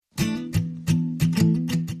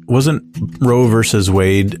wasn't Roe versus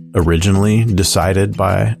Wade originally decided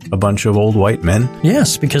by a bunch of old white men?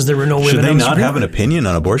 Yes, because there were no women. Should they not have an opinion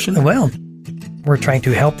on abortion? Well, we're trying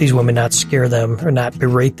to help these women, not scare them or not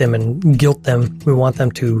berate them and guilt them. We want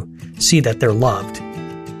them to see that they're loved.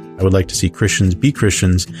 I would like to see Christians be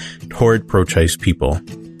Christians toward pro-choice people.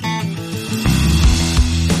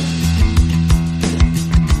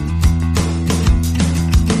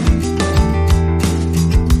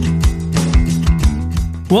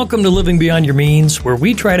 Welcome to Living Beyond Your Means, where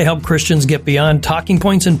we try to help Christians get beyond talking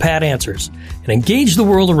points and pat answers and engage the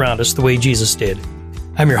world around us the way Jesus did.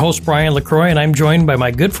 I'm your host, Brian LaCroix, and I'm joined by my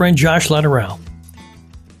good friend, Josh Lutterell.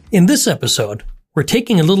 In this episode, we're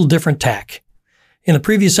taking a little different tack. In the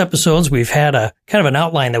previous episodes, we've had a kind of an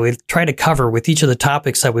outline that we've tried to cover with each of the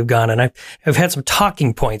topics that we've gone, and I've had some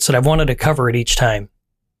talking points that I've wanted to cover at each time.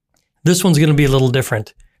 This one's going to be a little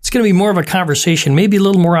different. It's going to be more of a conversation, maybe a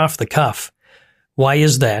little more off the cuff. Why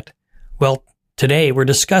is that? Well, today we're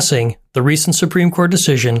discussing the recent Supreme Court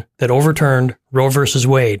decision that overturned Roe versus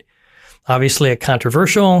Wade. Obviously a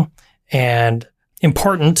controversial and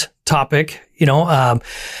important topic,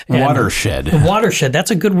 Watershed. Watershed.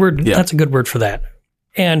 That's a good word. Yeah. That's a good word for that.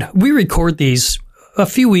 And we record these a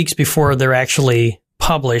few weeks before they're actually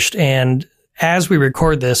published. And as we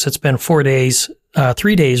record this, it's been 3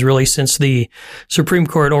 days really since the Supreme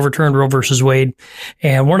Court overturned Roe versus Wade.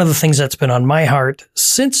 And one of the things that's been on my heart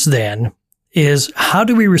since then is how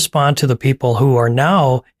do we respond to the people who are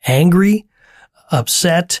now angry,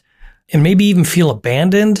 upset, and maybe even feel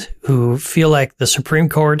abandoned, who feel like the Supreme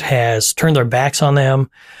Court has turned their backs on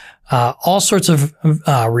them. All sorts of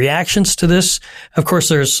reactions to this. Of course,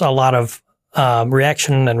 there's a lot of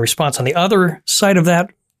reaction and response on the other side of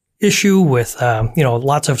that issue with,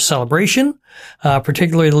 lots of celebration,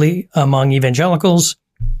 particularly among evangelicals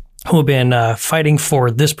who have been fighting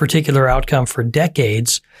for this particular outcome for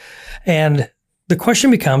decades. And the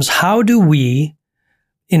question becomes, how do we,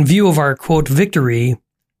 in view of our, quote, victory,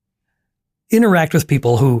 interact with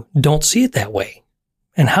people who don't see it that way?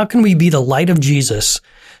 And how can we be the light of Jesus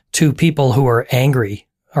to people who are angry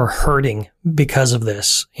or hurting because of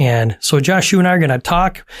this? And so, Josh, you and I are going to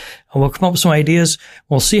talk, and we'll come up with some ideas.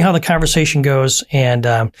 We'll see how the conversation goes,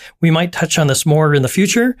 and we might touch on this more in the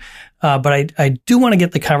future, but I do want to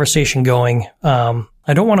get the conversation going.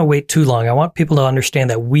 I don't want to wait too long. I want people to understand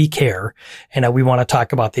that we care and that we want to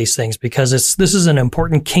talk about these things because this is an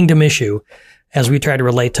important kingdom issue as we try to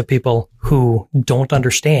relate to people who don't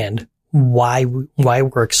understand why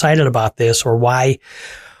we're excited about this or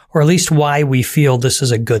at least why we feel this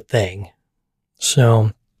is a good thing.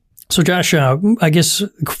 So Josh, I guess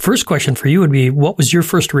first question for you would be, what was your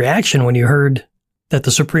first reaction when you heard that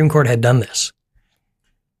the Supreme Court had done this?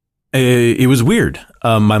 It was weird.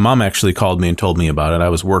 My mom actually called me and told me about it. I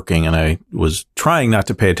was working and I was trying not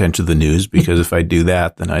to pay attention to the news because if I do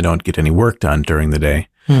that, then I don't get any work done during the day.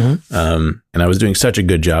 Mm-hmm. And I was doing such a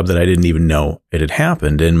good job that I didn't even know it had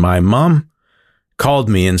happened. And my mom called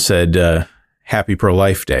me and said, Happy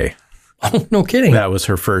Pro-Life Day. Oh, no kidding. That was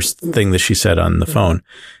her first thing that she said on the phone.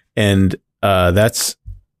 And that's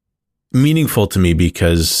meaningful to me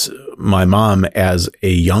because my mom, as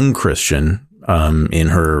a young Christian in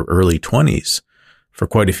her early 20s, for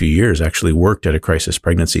quite a few years, actually worked at a crisis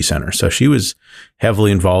pregnancy center. So she was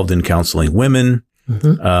heavily involved in counseling women.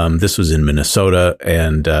 Mm-hmm. This was in Minnesota.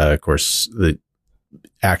 And of course, the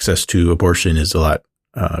access to abortion is a lot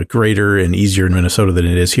greater and easier in Minnesota than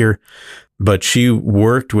it is here. But she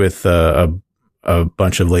worked with a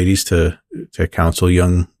bunch of ladies to counsel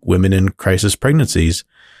young women in crisis pregnancies.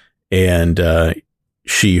 And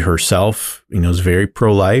she herself, is very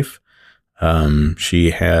pro-life.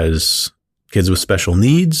 She has kids with special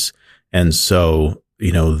needs. And so,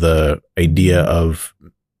 the idea of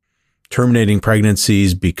terminating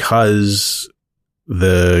pregnancies because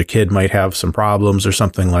the kid might have some problems or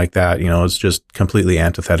something like that, it's just completely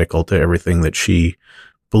antithetical to everything that she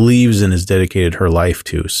believes and has dedicated her life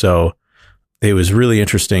to. So it was really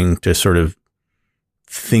interesting to sort of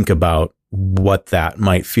think about what that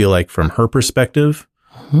might feel like from her perspective.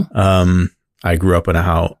 Mm-hmm. I grew up in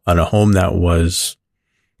a home that was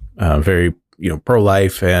very,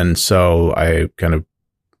 pro-life. And so I kind of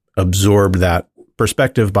absorbed that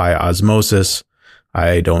perspective by osmosis.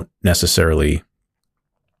 I don't necessarily,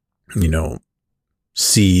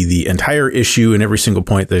 see the entire issue in every single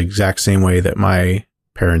point the exact same way that my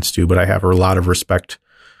parents do, but I have a lot of respect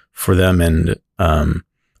for them and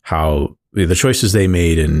how the choices they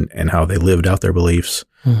made and how they lived out their beliefs,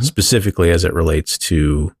 mm-hmm. specifically as it relates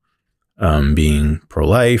to being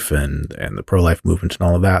pro-life and the pro-life movement and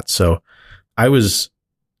all of that. So I was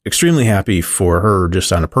extremely happy for her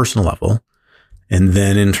just on a personal level. And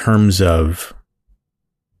then in terms of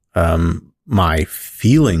my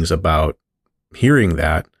feelings about hearing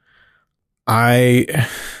that, I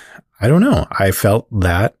don't know. I felt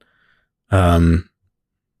that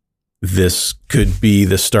this could be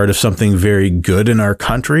the start of something very good in our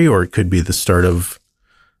country, or it could be the start of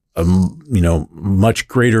a much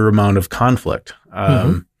greater amount of conflict.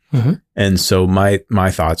 And so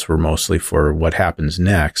my thoughts were mostly for what happens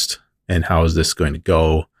next and how is this going to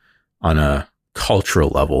go on a cultural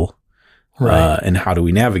level, and how do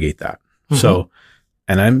we navigate that? So,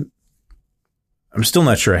 and I'm still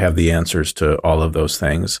not sure I have the answers to all of those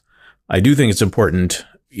things. I do think it's important,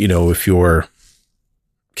 if you're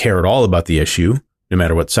care at all about the issue, no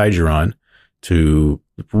matter what side you're on, to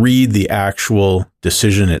read the actual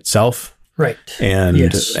decision itself. Right. And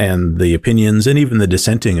the opinions and even the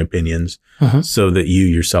dissenting opinions, so that you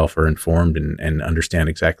yourself are informed and understand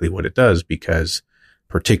exactly what it does, because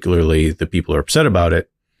particularly the people who are upset about it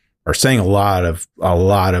are saying a lot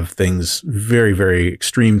of things, very, very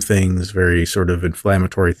extreme things, very sort of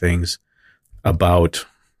inflammatory things about,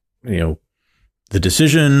 the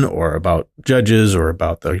decision, or about judges, or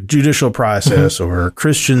about the judicial process, or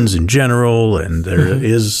Christians in general. And there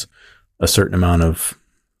is a certain amount of,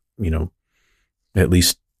 at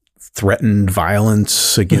least threatened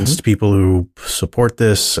violence against people who support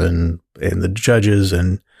this and the judges.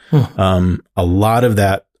 And a lot of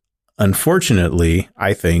that, unfortunately,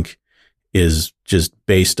 I think, is just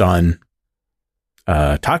based on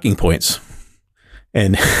talking points.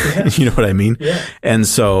 And you know what I mean? Yeah. And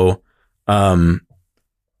so, and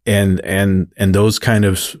those kind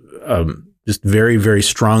of just very, very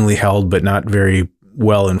strongly held, but not very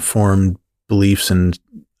well informed beliefs and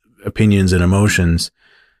opinions and emotions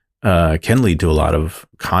can lead to a lot of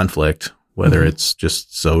conflict, whether it's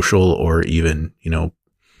just social or even,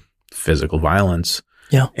 physical violence.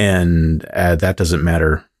 Yeah. And that doesn't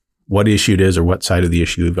matter what issue it is or what side of the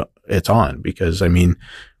issue it's on, because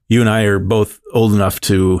you and I are both old enough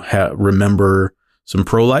to remember some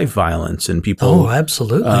pro-life violence and people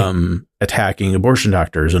absolutely attacking abortion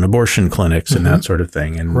doctors and abortion clinics and that sort of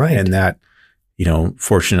thing. And, and that,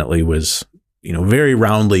 fortunately was, very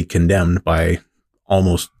roundly condemned by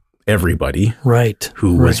almost everybody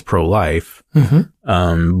who was pro-life.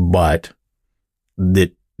 But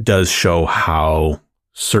it does show how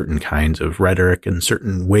certain kinds of rhetoric and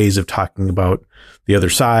certain ways of talking about the other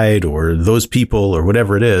side or those people or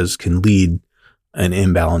whatever it is can lead an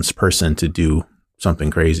imbalanced person to do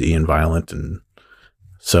something crazy and violent. And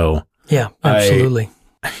so, yeah, absolutely.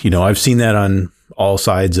 I've seen that on all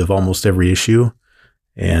sides of almost every issue.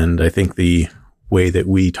 And I think the way that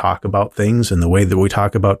we talk about things and the way that we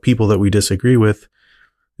talk about people that we disagree with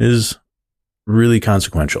is really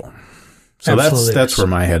consequential. So that's where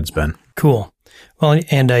my head's been. Cool. Well,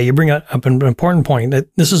 and you bring up an important point that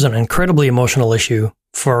this is an incredibly emotional issue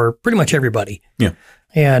for pretty much everybody. Yeah.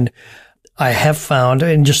 And I have found,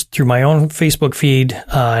 and just through my own Facebook feed,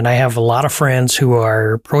 and I have a lot of friends who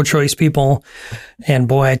are pro-choice people, and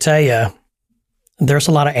boy, I tell you, there's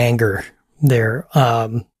a lot of anger there,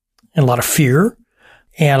 and a lot of fear,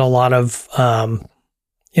 and a lot of,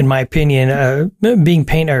 in my opinion, being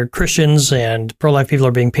painted, or Christians and pro-life people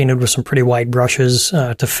are being painted with some pretty wide brushes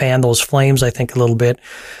to fan those flames, I think, a little bit.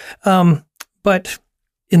 But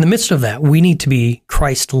in the midst of that, we need to be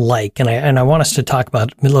Christ-like, and I want us to talk a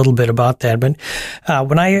little bit about that. But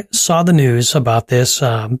when I saw the news about this,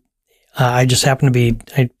 I just happened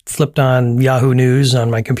I flipped on Yahoo News on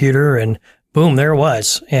my computer, and boom, there it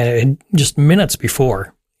was, and just minutes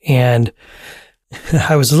before. And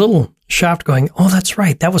I was a little shocked, going, "Oh, that's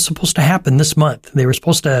right, that was supposed to happen this month.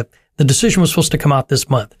 The decision was supposed to come out this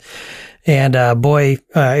month." And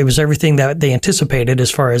it was everything that they anticipated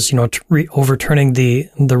as far as, overturning the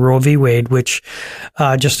Roe v. Wade, which,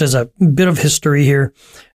 just as a bit of history here,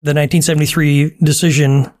 the 1973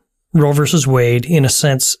 decision, Roe versus Wade, in a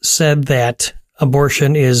sense, said that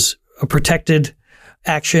abortion is a protected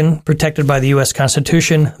action, protected by the U.S.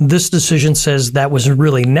 Constitution. This decision says that was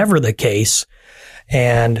really never the case.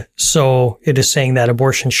 And so it is saying that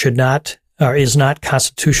abortion is not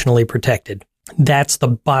constitutionally protected. That's the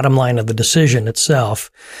bottom line of the decision itself.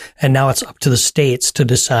 And now it's up to the states to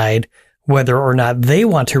decide whether or not they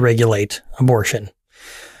want to regulate abortion.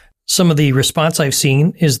 Some of the response I've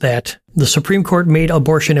seen is that the Supreme Court made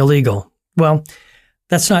abortion illegal. Well,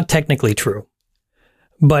 that's not technically true.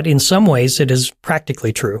 But in some ways, it is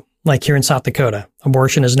practically true. Like here in South Dakota,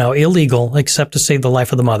 abortion is now illegal except to save the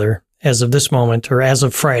life of the mother as of this moment, or as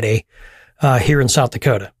of Friday, here in South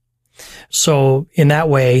Dakota. So in that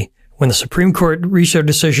way, when the Supreme Court reached their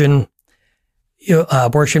decision,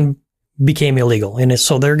 abortion became illegal. And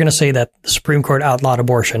so they're going to say that the Supreme Court outlawed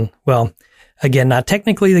abortion. Well, again, not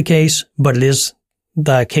technically the case, but it is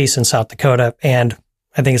the case in South Dakota. And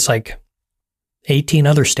I think it's like 18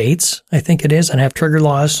 other states, I think it is, and have trigger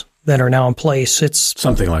laws that are now in place. It's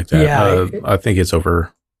something like that. Yeah. I think it's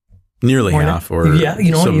over nearly half or yeah,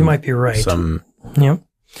 you might be right. Some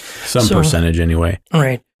So, percentage anyway.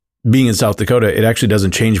 Right. Being in South Dakota, it actually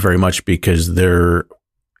doesn't change very much because there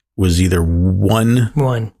was either one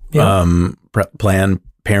Planned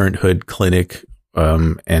Parenthood clinic,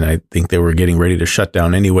 and I think they were getting ready to shut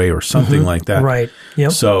down anyway or something like that. Right.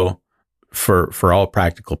 Yep. So for all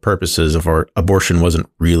practical purposes, abortion wasn't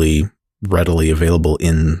really readily available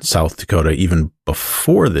in South Dakota even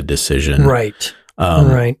before the decision. Right.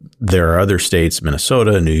 Right. There are other states,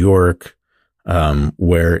 Minnesota, New York,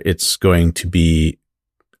 where it's going to be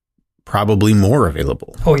probably more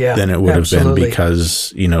available than it would have been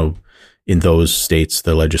because, in those states,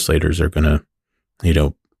 the legislators are going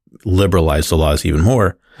to, liberalize the laws even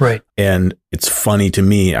more. Right. And it's funny to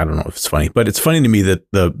me, I don't know if it's funny, but it's funny to me that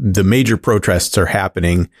the major protests are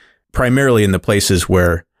happening primarily in the places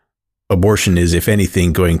where abortion is, if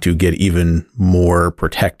anything, going to get even more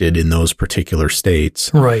protected in those particular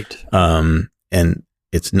states. Right. And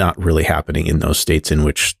it's not really happening in those states in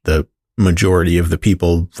which the majority of the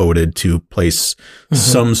people voted to place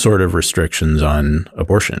some sort of restrictions on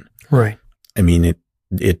abortion. Right. I mean,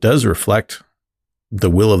 it does reflect the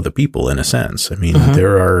will of the people in a sense. I mean,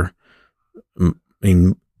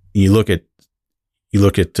 you look at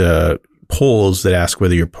polls that ask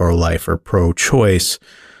whether you're pro-life or pro-choice.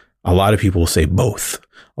 A lot of people will say both.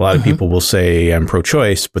 A lot of people will say I'm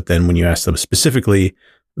pro-choice, but then when you ask them specifically,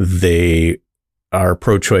 they are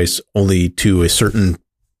pro-choice only to a certain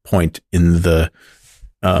point in the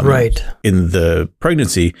in the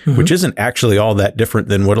pregnancy, which isn't actually all that different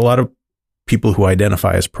than what a lot of people who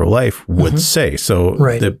identify as pro-life would say. So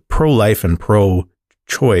the pro-life and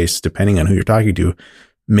pro-choice, depending on who you're talking to,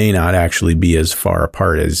 may not actually be as far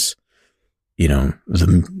apart as,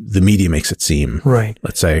 the media makes it seem. Right.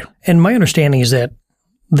 Let's say. And my understanding is that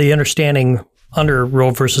the understanding under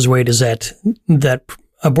Roe versus Wade is that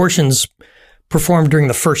abortions performed during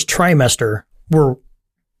the first trimester were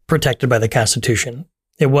protected by the Constitution.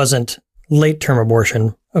 It wasn't late-term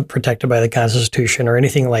abortion protected by the Constitution or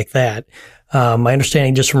anything like that. My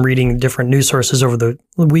understanding, just from reading different news sources over the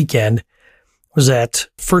weekend, was that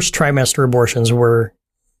first trimester abortions were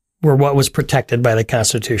what was protected by the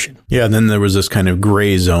Constitution. Yeah, and then there was this kind of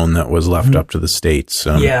gray zone that was left up to the states.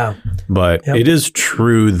 But it is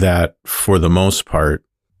true that for the most part,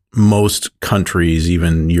 most countries,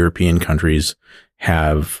 even European countries,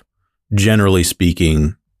 have, generally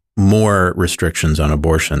speaking, more restrictions on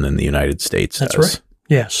abortion than the United States has. That's right.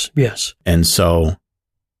 Yes, yes. And so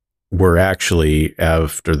we're actually,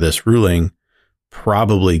 after this ruling,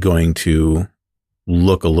 probably going to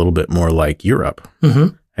look a little bit more like Europe.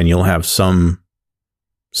 And you'll have some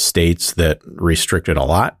states that restrict it a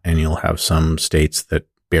lot, and you'll have some states that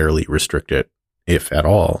barely restrict it, if at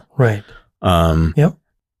all. Right.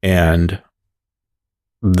 And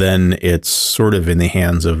then it's sort of in the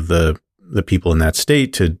hands of the people in that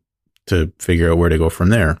state to figure out where to go from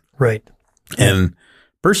there. Right. And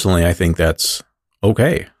personally, I think that's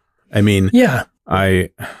okay. I mean, I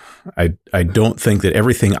don't think that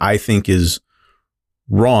everything I think is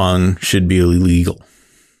wrong should be illegal.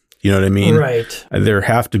 You know what I mean? Right. There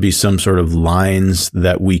have to be some sort of lines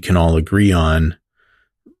that we can all agree on,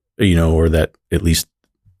 or that at least,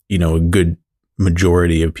 a good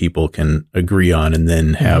majority of people can agree on, and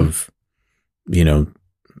then have,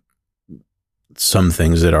 some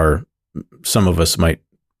things that some of us might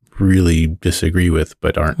really disagree with,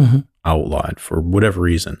 but aren't outlawed for whatever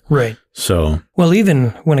reason. Right. So, well, even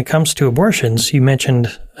when it comes to abortions, you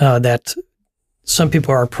mentioned that some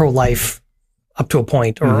people are pro-life up to a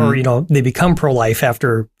point, or they become pro-life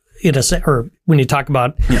after or when you talk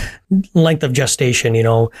about length of gestation.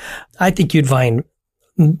 I think you'd find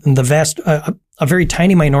the vast, a very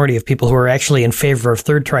tiny minority of people who are actually in favor of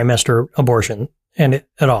third trimester abortion and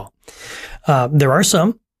at all. There are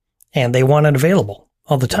some, and they want it available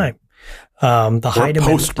all the time. The high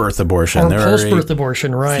demand, post-birth abortion. There post-birth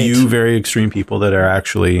abortion, right? Few very extreme people that are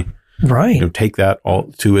actually take that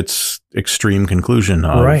all to its extreme conclusion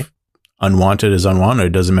of unwanted is unwanted.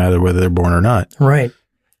 It doesn't matter whether they're born or not. Right.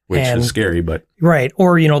 Which is scary, but. Right.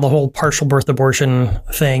 Or, the whole partial birth abortion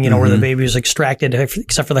thing, where the baby was extracted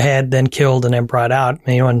except for the head, then killed and then brought out.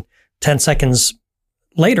 And 10 seconds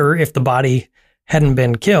later, if the body hadn't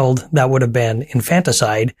been killed, that would have been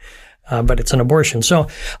infanticide, but it's an abortion. So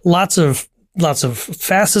lots of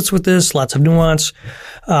facets with this, lots of nuance.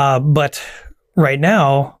 But right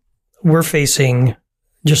now, we're facing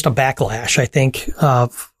just a backlash, I think,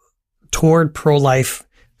 toward pro-life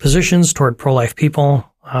positions, toward pro-life people,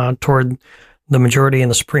 toward the majority in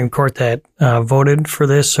the Supreme Court that voted for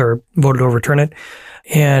this or voted to overturn it.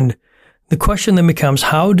 And the question then becomes,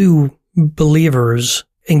 how do believers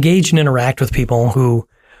engage and interact with people who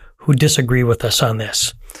disagree with us on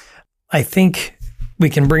this? I think we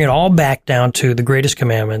can bring it all back down to the greatest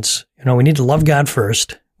commandments. We need to love God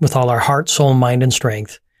first with all our heart, soul, mind, and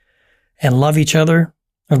strength, and love each other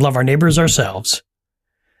and love our neighbors ourselves.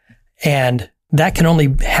 And that can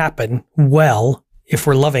only happen well if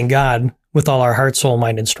we're loving God with all our heart, soul,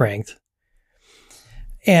 mind, and strength.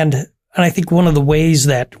 And I think one of the ways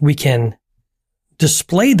that we can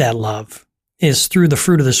display that love is through the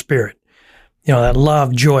fruit of the Spirit. That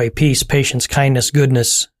love, joy, peace, patience, kindness,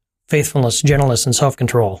 goodness, faithfulness, gentleness, and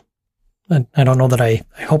self-control. I don't know that I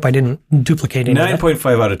hope I didn't duplicate any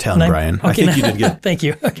 9.5 out of 10, Brian. Okay, I think you did good. Thank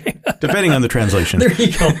you. Okay. Depending on the translation. There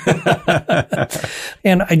you go.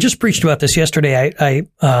 And I just preached about this yesterday. I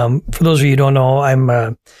for those of you who don't know,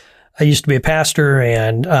 I used to be a pastor,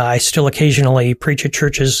 and I still occasionally preach at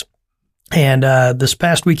churches. And this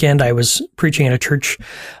past weekend, I was preaching at a church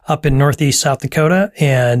up in Northeast South Dakota,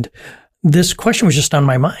 and this question was just on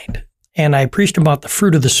my mind. And I preached about the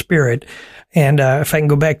fruit of the Spirit. And if I can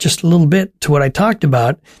go back just a little bit to what I talked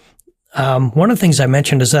about, one of the things I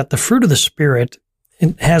mentioned is that the fruit of the Spirit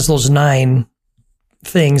has those 9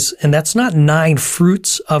 things, and that's not 9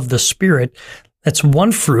 fruits of the Spirit. That's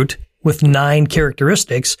one fruit with 9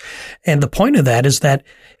 characteristics. And the point of that is that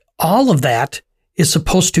all of that is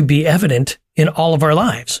supposed to be evident in all of our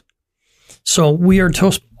lives. So we are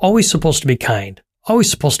always supposed to be kind,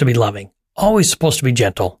 always supposed to be loving, always supposed to be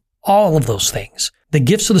gentle, all of those things. The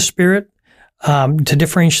gifts of the Spirit, to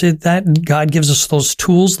differentiate that, God gives us those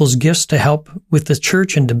tools, those gifts to help with the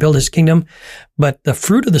church and to build His kingdom. But the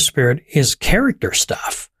fruit of the Spirit is character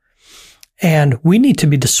stuff. And we need to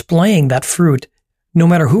be displaying that fruit no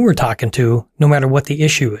matter who we're talking to, no matter what the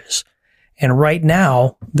issue is. And right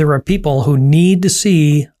now, there are people who need to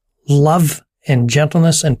see love and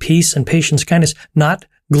gentleness and peace and patience, kindness, not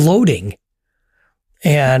gloating.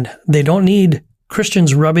 And they don't need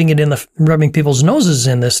Christians rubbing people's noses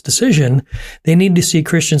in this decision. They need to see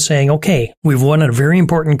Christians saying, okay, we've won a very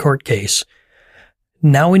important court case.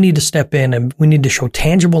 Now we need to step in and we need to show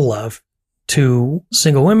tangible love to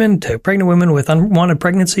single women, to pregnant women with unwanted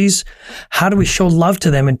pregnancies. How do we show love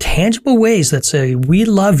to them in tangible ways that say, we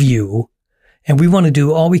love you and we want to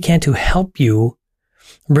do all we can to help you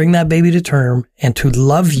bring that baby to term and to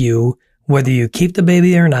love you, whether you keep the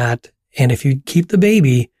baby or not. And if you keep the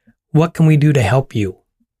baby, what can we do to help you?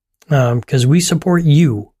 Because we support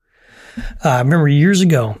you. I remember years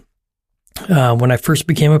ago, when I first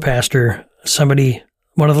became a pastor,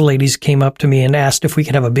 one of the ladies came up to me and asked if we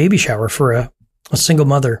could have a baby shower for a single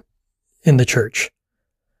mother in the church.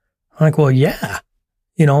 I'm like, well, yeah,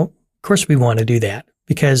 of course we want to do that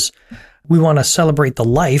because we want to celebrate the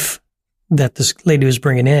life that this lady was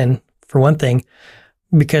bringing in, for one thing,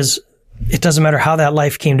 because it doesn't matter how that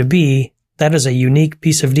life came to be. That is a unique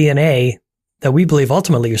piece of DNA that we believe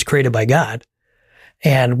ultimately was created by God.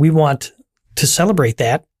 And we want to celebrate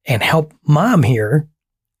that and help mom here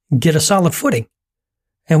get a solid footing.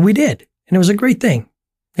 And we did. And it was a great thing.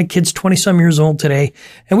 That kid's 20-some years old today.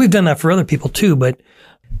 And we've done that for other people too. But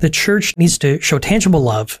the church needs to show tangible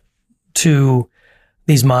love to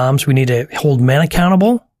these moms. We need to hold men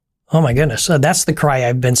accountable. Oh my goodness. That's the cry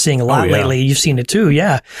I've been seeing a lot lately. You've seen it too.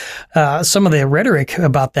 Yeah. Some of the rhetoric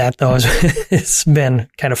about that though, it's been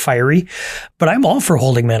kind of fiery, but I'm all for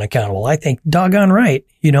holding men accountable. I think doggone right.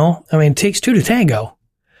 It takes 2 to tango,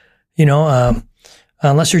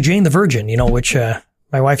 unless you're Jane the Virgin, which,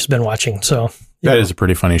 my wife's been watching. So that is a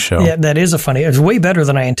pretty funny show. Yeah, that is it's way better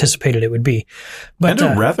than I anticipated it would be. But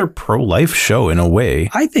and a rather pro-life show in a way.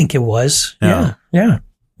 I think it was. Yeah.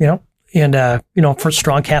 And, for a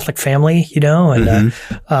strong Catholic family, and,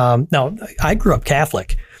 now I grew up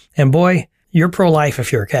Catholic and boy, you're pro-life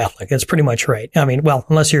if you're a Catholic. That's pretty much right. I mean, well,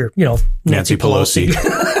 unless you're, Nancy Pelosi.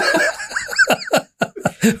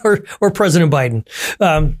 or President Biden.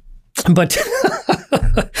 But,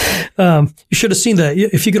 you should have seen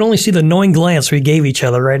if you could only see the knowing glance we gave each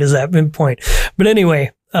other, right? Is that point? But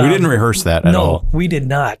anyway. We didn't rehearse that at all. No, we did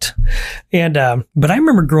not. And, but I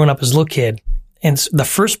remember growing up as a little kid. And the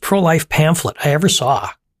first pro-life pamphlet I ever saw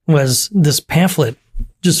was this pamphlet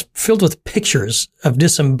just filled with pictures of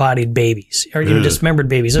disembodied babies or even dismembered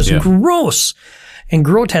babies. It was gross and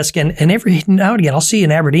grotesque. And every now and again, I'll see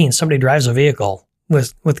in Aberdeen, somebody drives a vehicle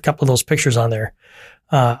with a couple of those pictures on their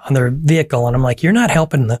vehicle. And I'm like, you're not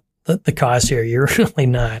helping the cause here. You're really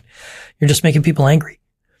not. You're just making people angry.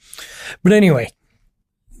 But anyway,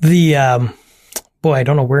 boy, I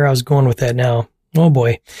don't know where I was going with that now. Oh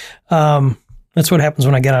boy. That's what happens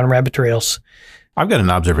when I get on rabbit trails. I've got an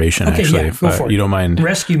observation, actually, if you don't mind.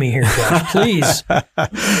 Rescue me here, Josh, please.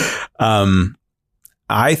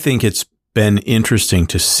 I think it's been interesting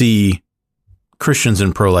to see Christians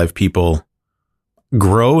and pro-life people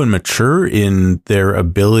grow and mature in their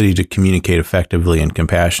ability to communicate effectively and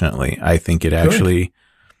compassionately. I think it actually,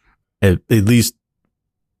 at least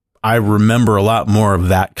I remember a lot more of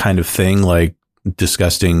that kind of thing, like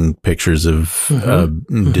disgusting pictures of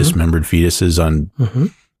dismembered fetuses on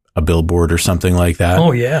a billboard or something like that.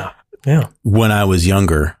 Oh, yeah. Yeah. When I was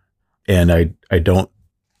younger, and I don't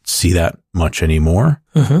see that much anymore.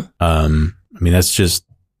 I mean, that's just,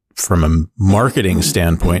 from a marketing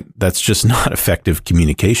standpoint, that's just not effective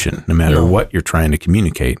communication, no matter what you're trying to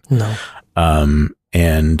communicate. No.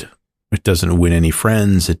 And it doesn't win any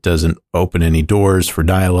friends. It doesn't open any doors for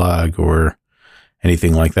dialogue or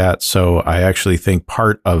anything like that. So I actually think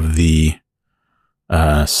part of the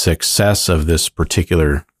success of this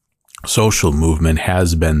particular social movement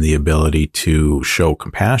has been the ability to show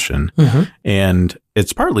compassion. And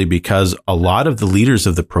it's partly because a lot of the leaders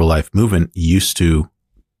of the pro-life movement used to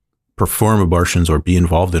perform abortions or be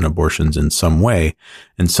involved in abortions in some way.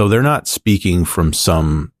 And so they're not speaking from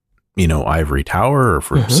some, ivory tower or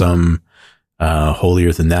from some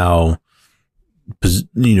holier than thou,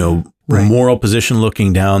 moral position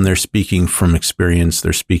looking down. They're speaking from experience.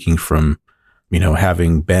 They're speaking from,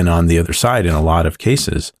 having been on the other side in a lot of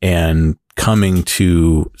cases and coming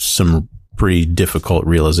to some pretty difficult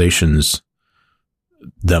realizations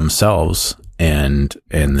themselves and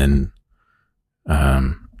then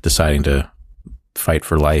deciding to fight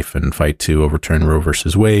for life and fight to overturn Roe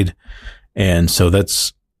versus Wade. And so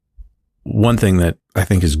that's one thing that I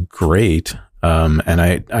think is great. And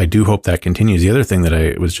I do hope that continues. The other thing that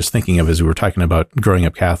I was just thinking of as we were talking about growing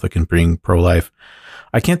up Catholic and being pro-life,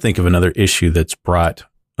 I can't think of another issue that's brought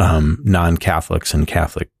non-Catholics and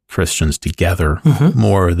Catholic Christians together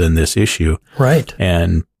more than this issue. Right.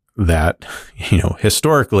 And that,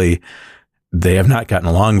 historically, they have not gotten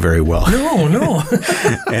along very well. No.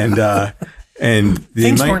 and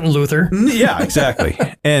thanks, Martin Luther. Yeah, exactly.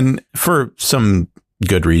 And for some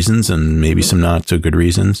good reasons and maybe some not so good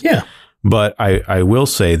reasons. Yeah. But I will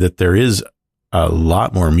say that there is a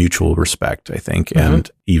lot more mutual respect, I think, and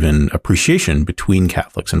even appreciation between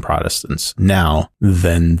Catholics and Protestants now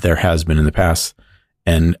than there has been in the past.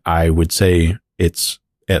 And I would say it's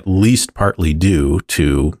at least partly due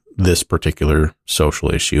to this particular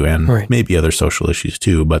social issue and maybe other social issues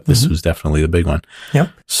too, but this was definitely the big one. Yep.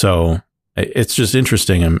 So it's just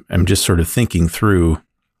interesting. I'm just sort of thinking through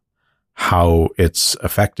how it's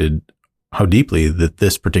affected, how deeply that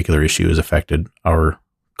this particular issue has affected our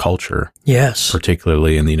culture. Yes.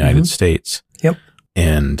 Particularly in the United States. Yep.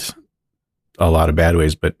 And a lot of bad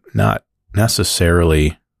ways, but not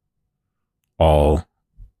necessarily all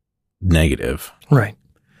negative. Right.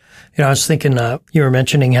 I was thinking, you were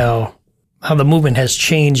mentioning how the movement has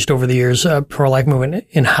changed over the years, pro-life movement,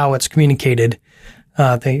 and how it's communicated.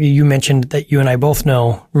 You mentioned that you and I both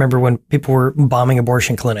remember when people were bombing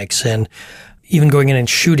abortion clinics and even going in and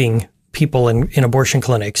shooting people in abortion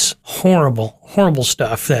clinics. Horrible, horrible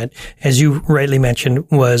stuff that, as you rightly mentioned,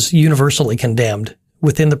 was universally condemned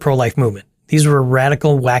within the pro-life movement. These were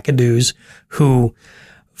radical wackadoos who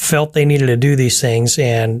felt they needed to do these things,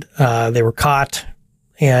 and they were caught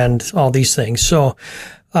and all these things. So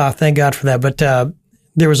thank God for that. But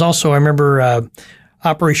there was also, I remember,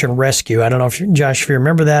 Operation Rescue. I don't know if Josh, if you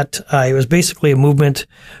remember that. It was basically a movement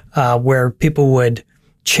where people would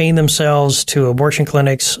chain themselves to abortion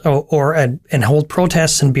clinics and hold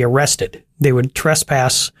protests and be arrested. They would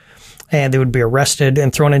trespass and they would be arrested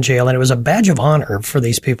and thrown in jail. And it was a badge of honor for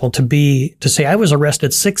these people to say, I was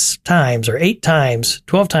arrested 6 times or 8 times,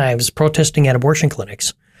 12 times protesting at abortion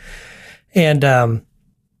clinics. And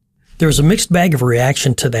there was a mixed bag of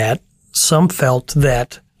reaction to that. Some felt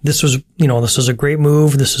that this was a great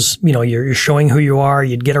move. This is, you're showing who you are.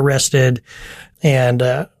 You'd get arrested. And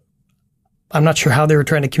I'm not sure how they were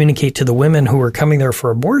trying to communicate to the women who were coming there for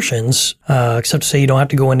abortions, except to say you don't have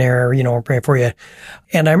to go in there, we're praying for you.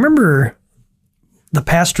 And I remember the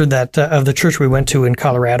pastor of the church we went to in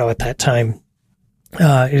Colorado at that time,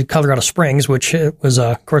 in Colorado Springs, which was,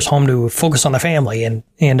 of course, home to Focus on the Family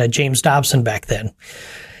and James Dobson back then.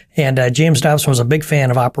 And James Dobson was a big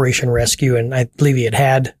fan of Operation Rescue, and I believe he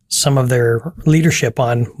had some of their leadership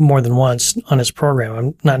on more than once on his program.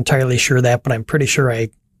 I'm not entirely sure of that, but I'm pretty sure I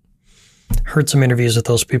heard some interviews with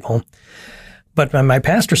those people. But my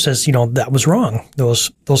pastor says, that was wrong.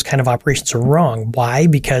 Those kind of operations are wrong. Why?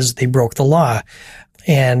 Because they broke the law.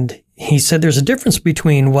 And he said there's a difference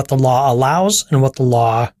between what the law allows and what the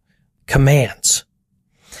law commands.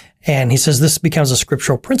 And he says this becomes a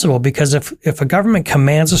scriptural principle because if a government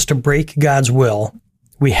commands us to break God's will,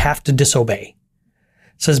 we have to disobey.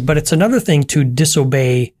 It says, but it's another thing to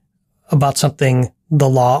disobey about something the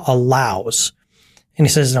law allows. And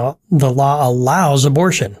he says, no, the law allows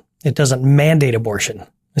abortion. It doesn't mandate abortion.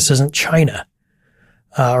 This isn't China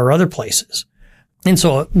or other places. And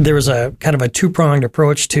so there was a kind of a two-pronged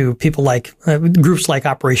approach to people like groups like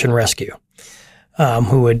Operation Rescue,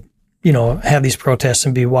 who would, have these protests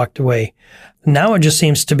and be walked away. Now it just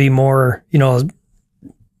seems to be more,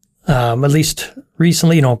 at least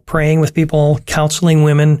recently, praying with people, counseling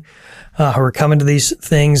women who are coming to these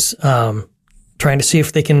things, trying to see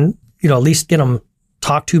if they can, at least get them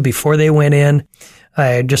talked to before they went in.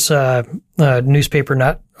 I just saw a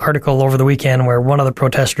newspaper article over the weekend where one of the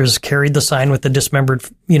protesters carried the sign with the dismembered,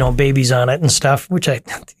 babies on it and stuff, which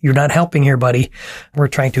you're not helping here, buddy. We're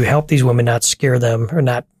trying to help these women, not scare them or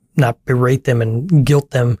not berate them and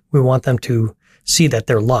guilt them. We want them to see that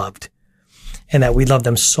they're loved and that we love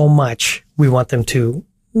them so much. We want them to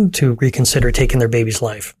reconsider taking their baby's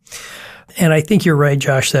life. And I think you're right,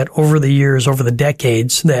 Josh, that over the years, over the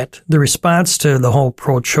decades, that the response to the whole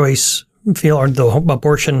pro-choice feel or the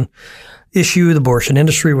abortion issue, the abortion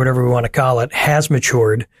industry, whatever we want to call it, has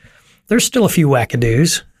matured. There's still a few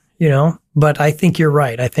wackadoos, but I think you're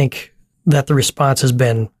right. I think that the response has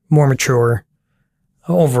been more mature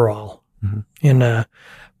overall. Mm-hmm. And,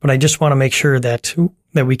 but I just want to make sure that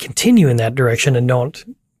we continue in that direction and don't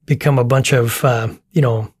become a bunch of,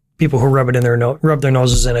 people who rub their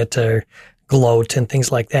noses in it to gloat and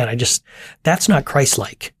things like that. That's not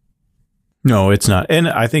Christ-like. No, it's not. And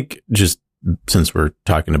I think just since we're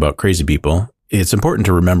talking about crazy people, it's important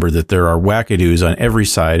to remember that there are wackadoos on every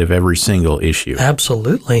side of every single issue.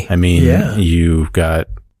 Absolutely. I mean, You've got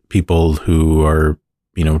people who are,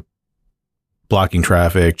 blocking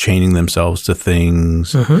traffic, chaining themselves to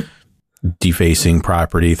things, mm-hmm. defacing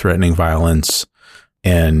property, threatening violence.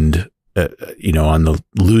 And, on the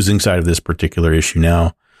losing side of this particular issue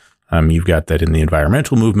now, you've got that in the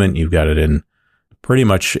environmental movement. You've got it in pretty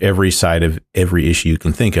much every side of every issue you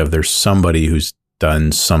can think of. There's somebody who's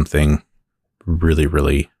done something really,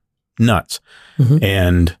 really nuts. Mm-hmm.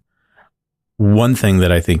 And one thing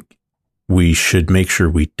that I think we should make sure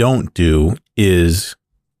we don't do is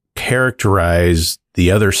characterize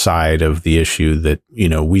the other side of the issue that,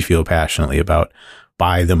 we feel passionately about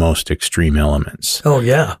by the most extreme elements. Oh,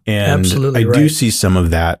 yeah. And absolutely I do see some of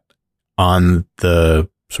that on the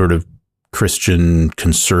sort of Christian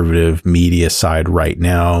conservative media side right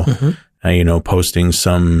now, mm-hmm. Posting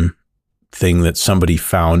some thing that somebody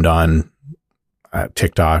found on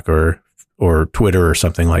TikTok or Twitter or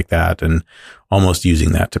something like that, and almost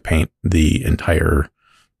using that to paint the entire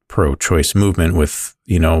pro-choice movement with,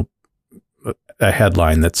 a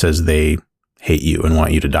headline that says they hate you and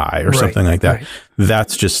want you to die or something like that. Right.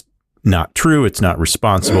 That's just not true. It's not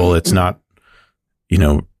responsible. It's not,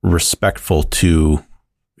 respectful to,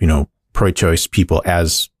 pro-choice people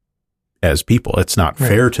as people. It's not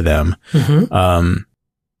fair to them. Mm-hmm.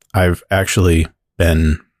 I've actually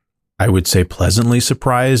been, I would say, pleasantly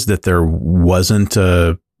surprised that there wasn't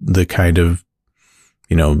the kind of,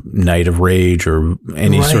 night of rage or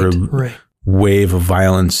any sort of wave of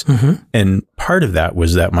violence. Mm-hmm. And part of that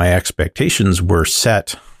was that my expectations were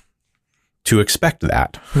set to expect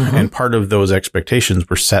that. Mm-hmm. And part of those expectations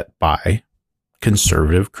were set by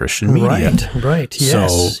conservative Christian media. Right.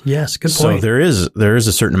 Yes. Yes. Good point. So there is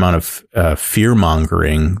a certain amount of fear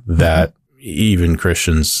mongering that mm-hmm. even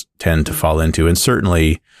Christians tend to fall into, and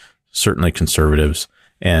certainly conservatives.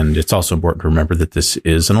 And it's also important to remember that this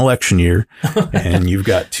is an election year, and you've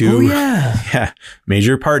got two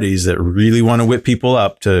major parties that really want to whip people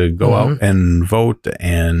up to go mm-hmm. out and vote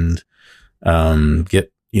and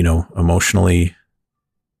get, emotionally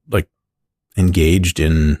engaged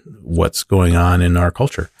in what's going on in our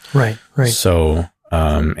culture. Right. So,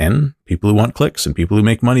 and people who want clicks and people who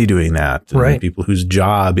make money doing that, and people whose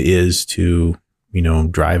job is to,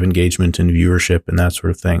 drive engagement and viewership and that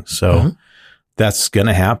sort of thing. So mm-hmm. that's going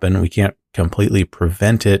to happen. We can't completely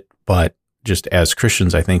prevent it, but just as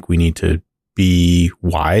Christians, I think we need to be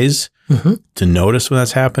wise mm-hmm. to notice when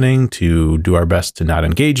that's happening, to do our best to not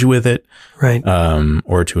engage with it,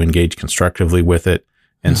 or to engage constructively with it.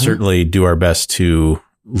 And mm-hmm. certainly do our best to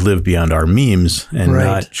live beyond our memes and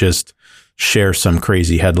not just share some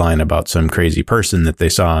crazy headline about some crazy person that they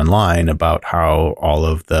saw online about how all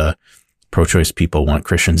of the pro-choice people want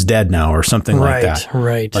Christians dead now or something like that.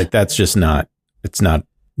 Right. Like that's just not good.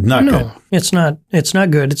 It's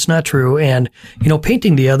not good. It's not true. And,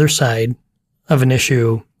 painting the other side of an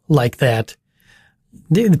issue like that,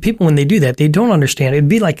 the people, when they do that, they don't understand. It'd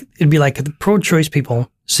be like the pro-choice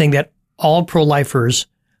people saying that all pro-lifers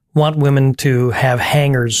want women to have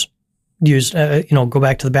hangers used, go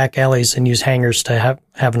back to the back alleys and use hangers to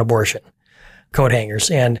have an abortion, coat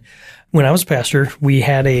hangers. And when I was pastor, we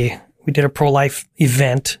did a pro-life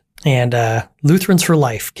event, and Lutherans for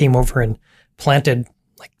Life came over and planted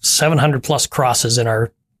like 700 plus crosses in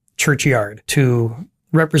our churchyard to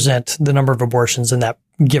represent the number of abortions in that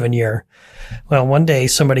given year. Well, one day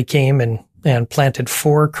somebody came and planted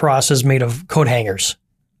 4 crosses made of coat hangers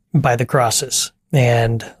by the crosses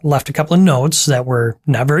and left a couple of notes that were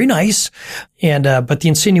not very nice. And, but the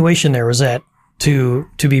insinuation there was that to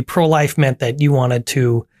be pro-life meant that you wanted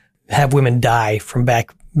to have women die from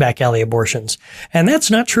back alley abortions. And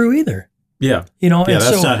that's not true either. Yeah.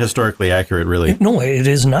 That's not historically accurate, really. No, it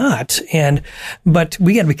is not. But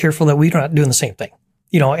we got to be careful that we're not doing the same thing.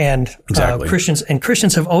 Exactly.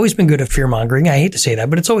 Christians have always been good at fear mongering. I hate to say that,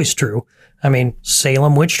 but it's always true. I mean,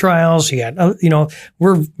 Salem witch trials, we have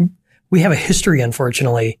a history,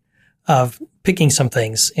 unfortunately, of picking some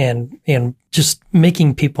things and just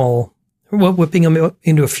making people, whipping them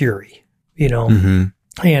into a fury,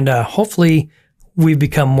 Mm-hmm. And hopefully we've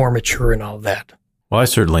become more mature in all of that. Well, I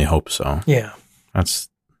certainly hope so. Yeah. That's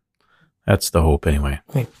the hope anyway.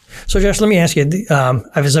 So, Josh, let me ask you,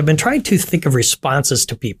 as I've been trying to think of responses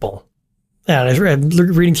to people, and I was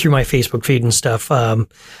reading through my Facebook feed and stuff,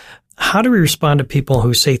 how do we respond to people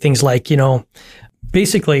who say things like,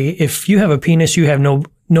 basically, if you have a penis, you have no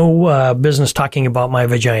business talking about my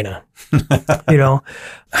vagina.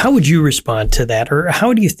 How would you respond to that? Or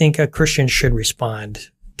how do you think a Christian should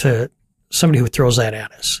respond to somebody who throws that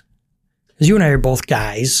at us? Because you and I are both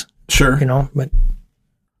guys. Sure. But...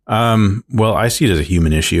 well, I see it as a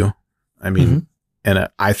human issue. I mean, mm-hmm. And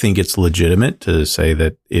I think it's legitimate to say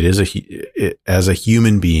that it is as a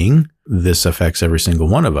human being, this affects every single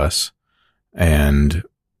one of us. And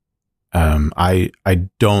I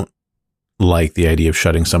don't like the idea of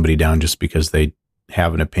shutting somebody down just because they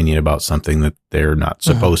have an opinion about something that they're not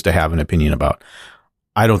supposed to have an opinion about.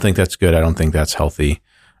 I don't think that's good. I don't think that's healthy.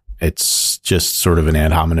 It's just sort of an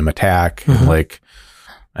ad hominem attack. Mm-hmm. Like,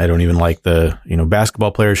 I don't even like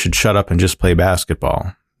basketball players should shut up and just play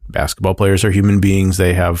basketball. Basketball players are human beings.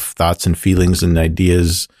 They have thoughts and feelings and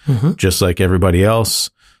ideas just like everybody else.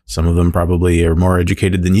 Some of them probably are more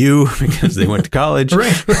educated than you because they went to college.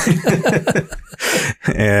 Right.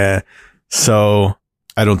 So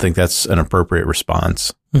I don't think that's an appropriate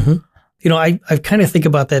response. Mm-hmm. I kind of think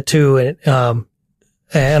about that too. And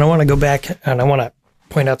I want to go back and I want to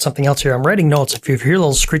point out something else here. I'm writing notes. If you hear a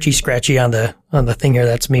little scritchy scratchy on the thing here,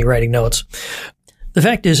 that's me writing notes. The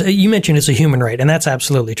fact is, you mentioned it's a human right, and that's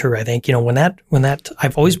absolutely true. I think, when that,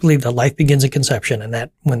 I've always believed that life begins at conception, and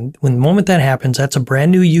that when the moment that happens, that's a brand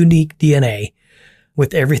new, unique DNA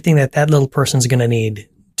with everything that little person's going to need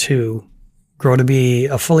to grow to be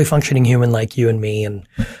a fully functioning human like you and me, and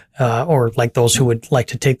or like those who would like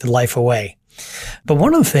to take the life away. But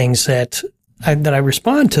one of the things that I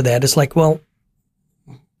respond to that is like, well,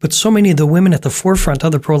 but so many of the women at the forefront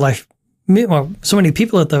of the pro-life, so many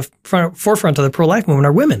people at the forefront of the pro-life movement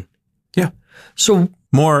are women. Yeah. So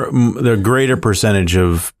the greater percentage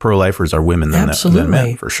of pro-lifers are women than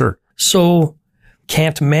men, for sure. So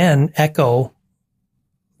can't men echo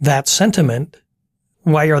that sentiment?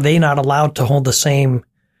 Why are they not allowed to hold the same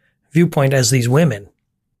viewpoint as these women?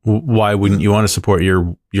 Why wouldn't you want to support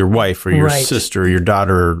your wife or your sister or your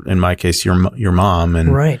daughter, in my case, your mom,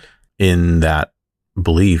 and in that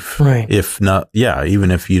belief? Right. If not, even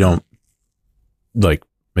if you don't, like,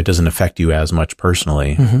 it doesn't affect you as much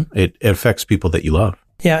personally, it affects people that you love.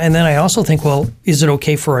 Yeah. And then I also think, well, is it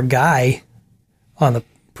okay for a guy on the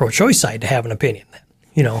pro-choice side to have an opinion?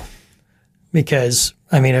 Because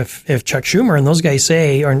I mean, if Chuck Schumer and those guys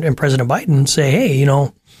say, and President Biden say, hey,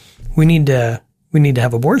 we need to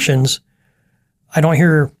have abortions, I don't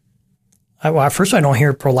hear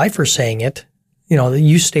pro-lifers saying it,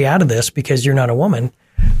 you stay out of this because you're not a woman.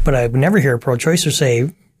 But I would never hear a pro-choicer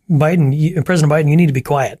say, President Biden, you need to be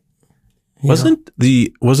quiet. Wasn't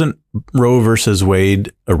Roe versus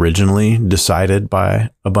Wade originally decided by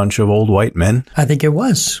a bunch of old white men? I think it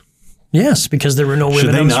was. Yes, because there were no women.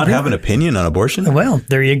 Should they not have an opinion on abortion? Well,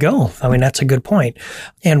 there you go. I mean, that's a good point.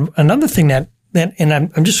 And another thing that and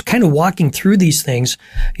I'm just kind of walking through these things,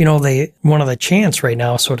 one of the chants right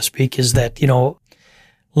now, so to speak, is that,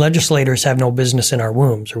 legislators have no business in our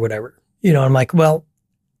wombs or whatever. I'm like, well,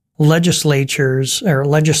 legislators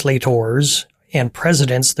and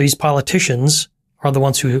presidents, these politicians are the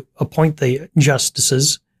ones who appoint the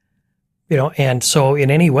justices, and so in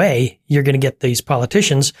any way you're going to get these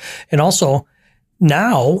politicians. And also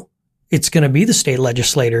now it's going to be the state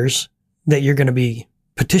legislators that you're going to be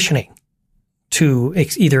petitioning to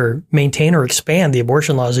either maintain or expand the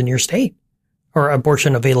abortion laws in your state or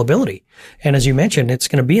abortion availability. And as you mentioned, it's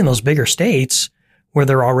going to be in those bigger states where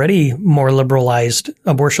there are already more liberalized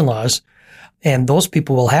abortion laws. And those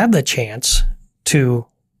people will have the chance to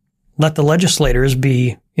let the legislators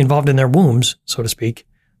be involved in their wombs, so to speak,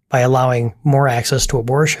 by allowing more access to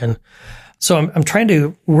abortion. So I'm trying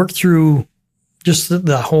to work through just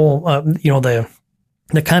the whole, the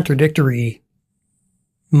contradictory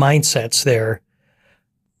mindsets there,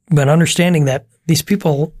 but understanding that these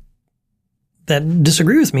people that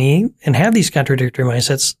disagree with me and have these contradictory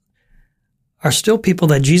mindsets are still people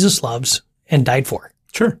that Jesus loves and died for.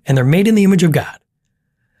 Sure. And they're made in the image of God.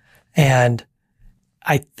 And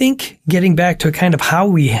I think getting back to kind of how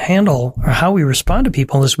we handle or how we respond to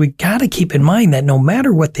people is we got to keep in mind that no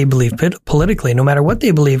matter what they believe politically, no matter what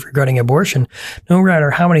they believe regarding abortion, no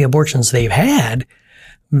matter how many abortions they've had,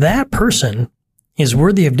 that person is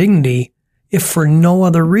worthy of dignity if for no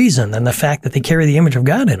other reason than the fact that they carry the image of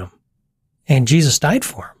God in them. And Jesus died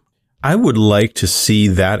for them. I would like to see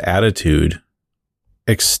that attitude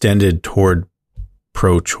extended toward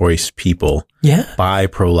pro-choice people by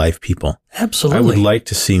pro-life people. Absolutely. I would like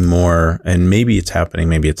to see more, and maybe it's happening,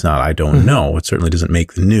 maybe it's not. I don't know. It certainly doesn't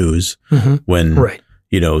make the news when,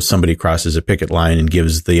 somebody crosses a picket line and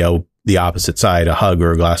gives the opposite side a hug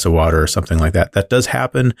or a glass of water or something like that. That does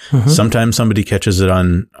happen. Sometimes somebody catches it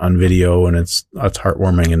on video and it's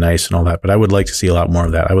heartwarming and nice and all that. But I would like to see a lot more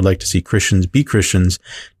of that. I would like to see Christians be Christians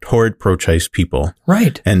toward pro-choice people.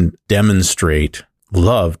 Right. And demonstrate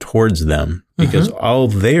love towards them, because all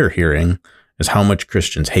they're hearing is how much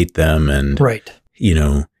Christians hate them and,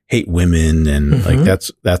 hate women. And like,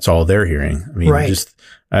 that's all they're hearing. I mean,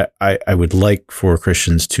 I would like for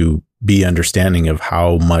Christians to be understanding of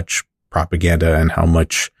how much propaganda and how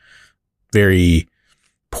much very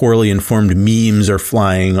poorly informed memes are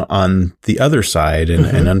flying on the other side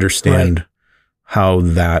and understand how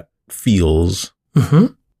that feels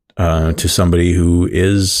to somebody who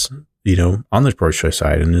is, on the pro-choice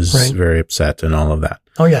side and is very upset and all of that.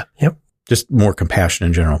 Oh, yeah. Yep. Just more compassion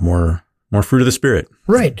in general, more fruit of the Spirit.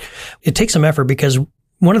 Right. It takes some effort because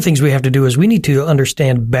one of the things we have to do is we need to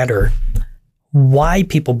understand better why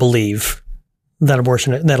people believe that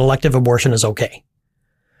elective abortion is okay.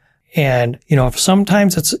 And,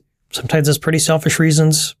 sometimes it's pretty selfish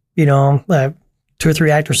reasons, 2 or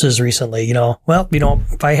 3 actresses recently,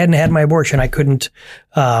 if I hadn't had my abortion, I wouldn't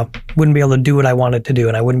be able to do what I wanted to do,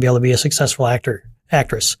 and I wouldn't be able to be a successful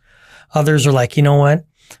actress. Others are like, you know what?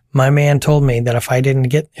 My man told me that if I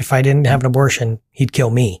didn't have an abortion, he'd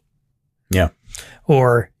kill me. Yeah.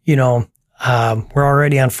 Or, we're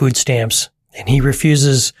already on food stamps and he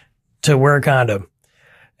refuses to wear a condom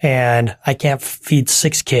and I can't feed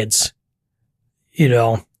 6 kids,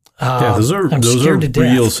 those are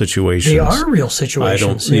real situations. They are real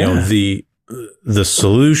situations. The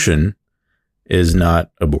solution is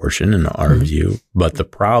not abortion in our view, but the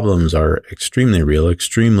problems are extremely real,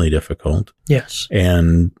 extremely difficult. Yes.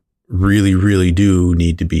 And really, really do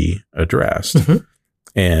need to be addressed.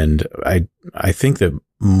 And I think that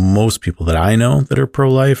most people that I know that are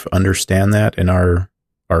pro-life understand that and are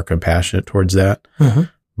compassionate towards that.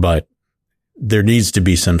 But there needs to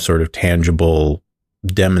be some sort of tangible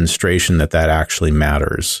demonstration that actually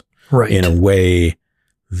matters in a way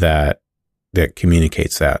that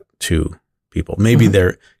communicates that to people. Maybe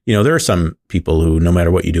there are some people who, no matter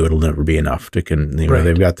what you do, it'll never be enough to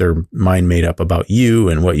they've got their mind made up about you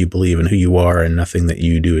and what you believe and who you are, and nothing that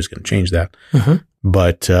you do is going to change that.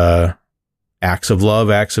 But acts of love,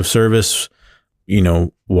 acts of service,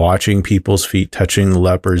 washing people's feet, touching the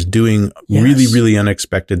lepers, doing really, really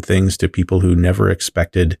unexpected things to people who never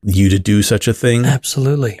expected you to do such a thing.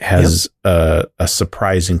 Absolutely. Has a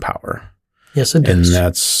surprising power. Yes, it does. And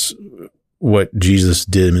that's what Jesus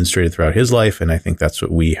demonstrated throughout his life. And I think that's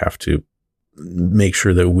what we have to make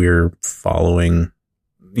sure that we're following,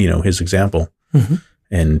 his example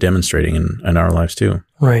and demonstrating in our lives too.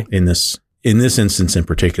 Right. In this instance in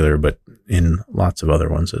particular, but in lots of other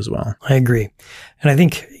ones as well. I agree. And I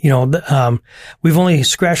think, we've only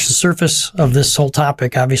scratched the surface of this whole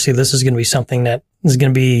topic. Obviously, this is going to be something that is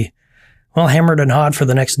going to be, hammered and hawed for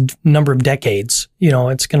the next number of decades.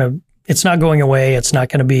 It's not going away. It's not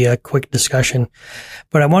going to be a quick discussion.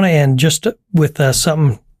 But I want to end just with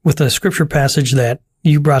with a scripture passage that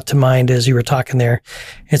you brought to mind as you were talking there.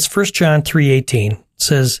 It's 1 John 3:18. It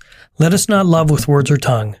says, "Let us not love with words or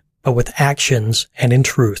tongue, but with actions and in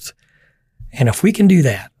truth." And if we can do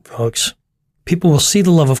that, folks, people will see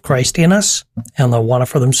the love of Christ in us and they'll want it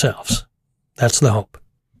for themselves. That's the hope.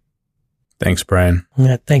 Thanks, Brian.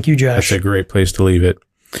 Yeah, thank you, Josh. That's a great place to leave it.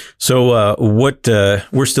 So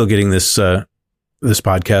we're still getting this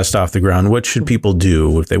podcast off the ground. What should people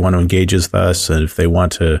do if they want to engage with us and if they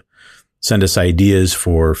want to send us ideas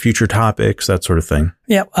for future topics, that sort of thing?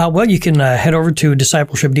 Yeah. Well, you can head over to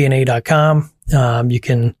discipleshipdna.com. You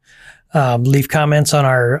can leave comments on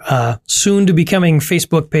our soon to becoming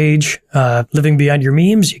Facebook page, Living Beyond Your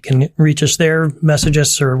Memes. You can reach us there, message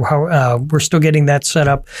us, or we're still getting that set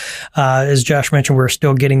up. As Josh mentioned, we're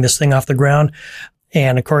still getting this thing off the ground.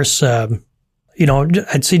 And of course, I'd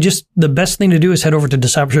say just the best thing to do is head over to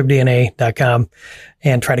discipleshipdna.com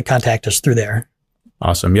and try to contact us through there.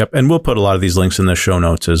 Awesome. Yep. And we'll put a lot of these links in the show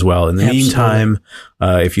notes as well. In the meantime,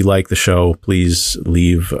 if you like the show, please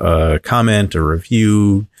leave a comment or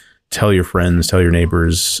review, tell your friends, tell your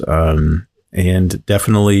neighbors, and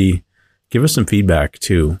definitely give us some feedback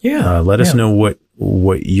too. Yeah. Let us know what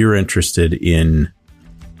you're interested in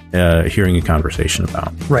hearing a conversation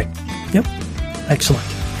about. Right. Yep. Excellent.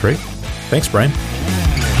 Great. Thanks, Brian.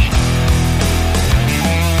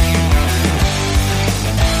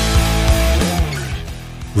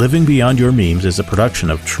 Living Beyond Your Memes is a production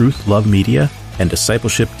of Truth Love Media and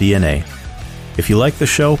Discipleship DNA. If you like the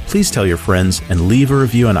show, please tell your friends and leave a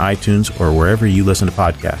review on iTunes or wherever you listen to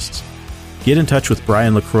podcasts. Get in touch with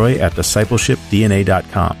Brian LaCroix at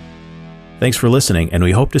discipleshipdna.com. Thanks for listening, and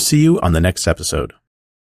we hope to see you on the next episode.